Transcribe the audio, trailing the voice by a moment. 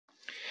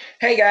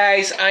Hey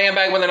guys, I am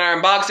back with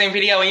another unboxing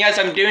video, and yes,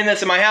 I'm doing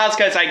this in my house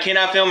because I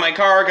cannot film my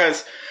car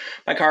because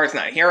my car is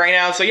not here right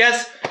now. So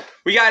yes,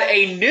 we got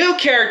a new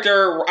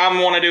character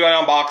I want to do an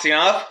unboxing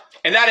of,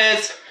 and that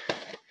is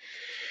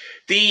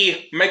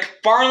the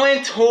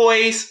McFarlane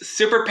Toys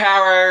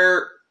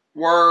Superpower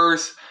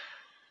Wars.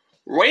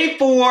 Wait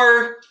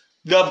for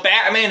the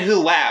Batman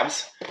Who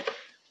Laughs.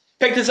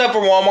 Picked this up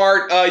from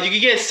Walmart. You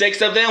can get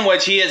 6 of them,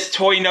 which he is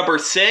toy number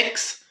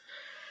 6.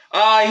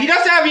 He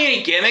doesn't have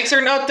any gimmicks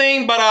or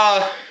nothing,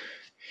 but,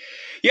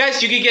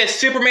 yes, you can get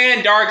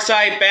Superman,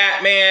 Darkseid,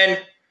 Batman,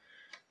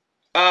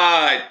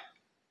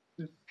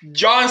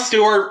 John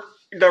Stewart,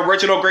 the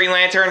original Green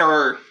Lantern,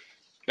 or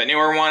the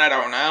newer one, I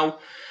don't know,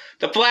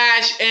 the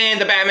Flash,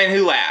 and the Batman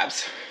Who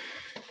Laughs.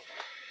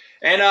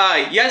 And,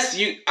 yes,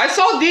 I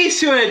saw these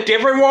two in a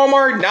different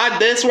Walmart, not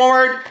this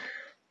Walmart.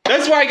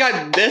 That's why I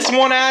got this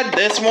one at,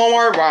 this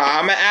Walmart, where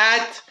I'm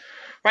at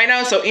right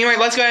now. So, anyway,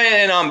 let's go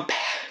ahead and,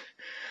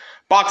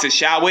 boxes,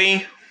 shall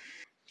we?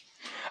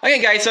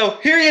 Okay, guys, so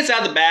here he is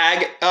out of the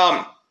bag.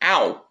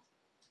 Ow.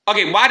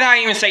 Okay, why did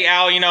I even say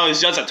ow? You know, it's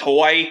just a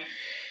toy.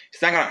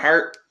 It's not gonna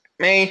hurt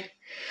me.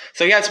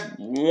 So he has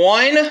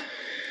 1,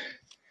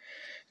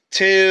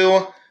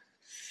 2,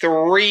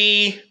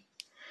 3,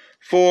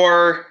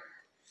 4,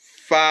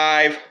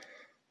 5,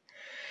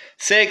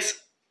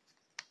 6,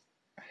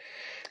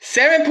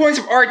 7 points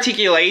of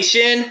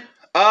articulation.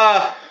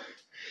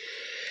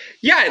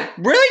 Yeah,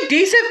 really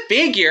decent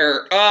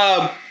figure.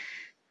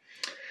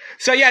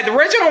 So yeah, the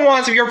original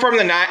ones, if you're from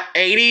the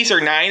 80s or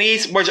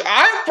 90s, which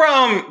I'm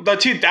from the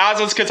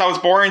 2000s because I was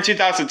born in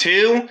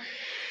 2002,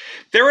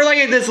 they were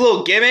like this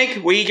little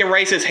gimmick where he can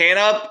raise his hand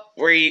up,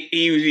 where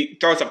he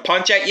throws a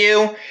punch at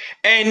you.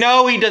 And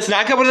no, he does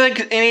not come with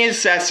like, any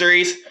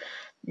accessories,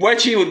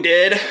 which he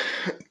did.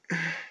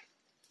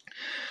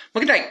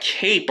 Look at that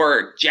cape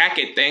or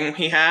jacket thing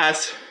he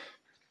has.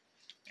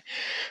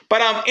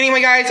 But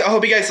anyway guys, I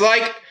hope you guys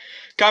like,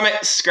 comment,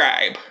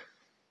 subscribe.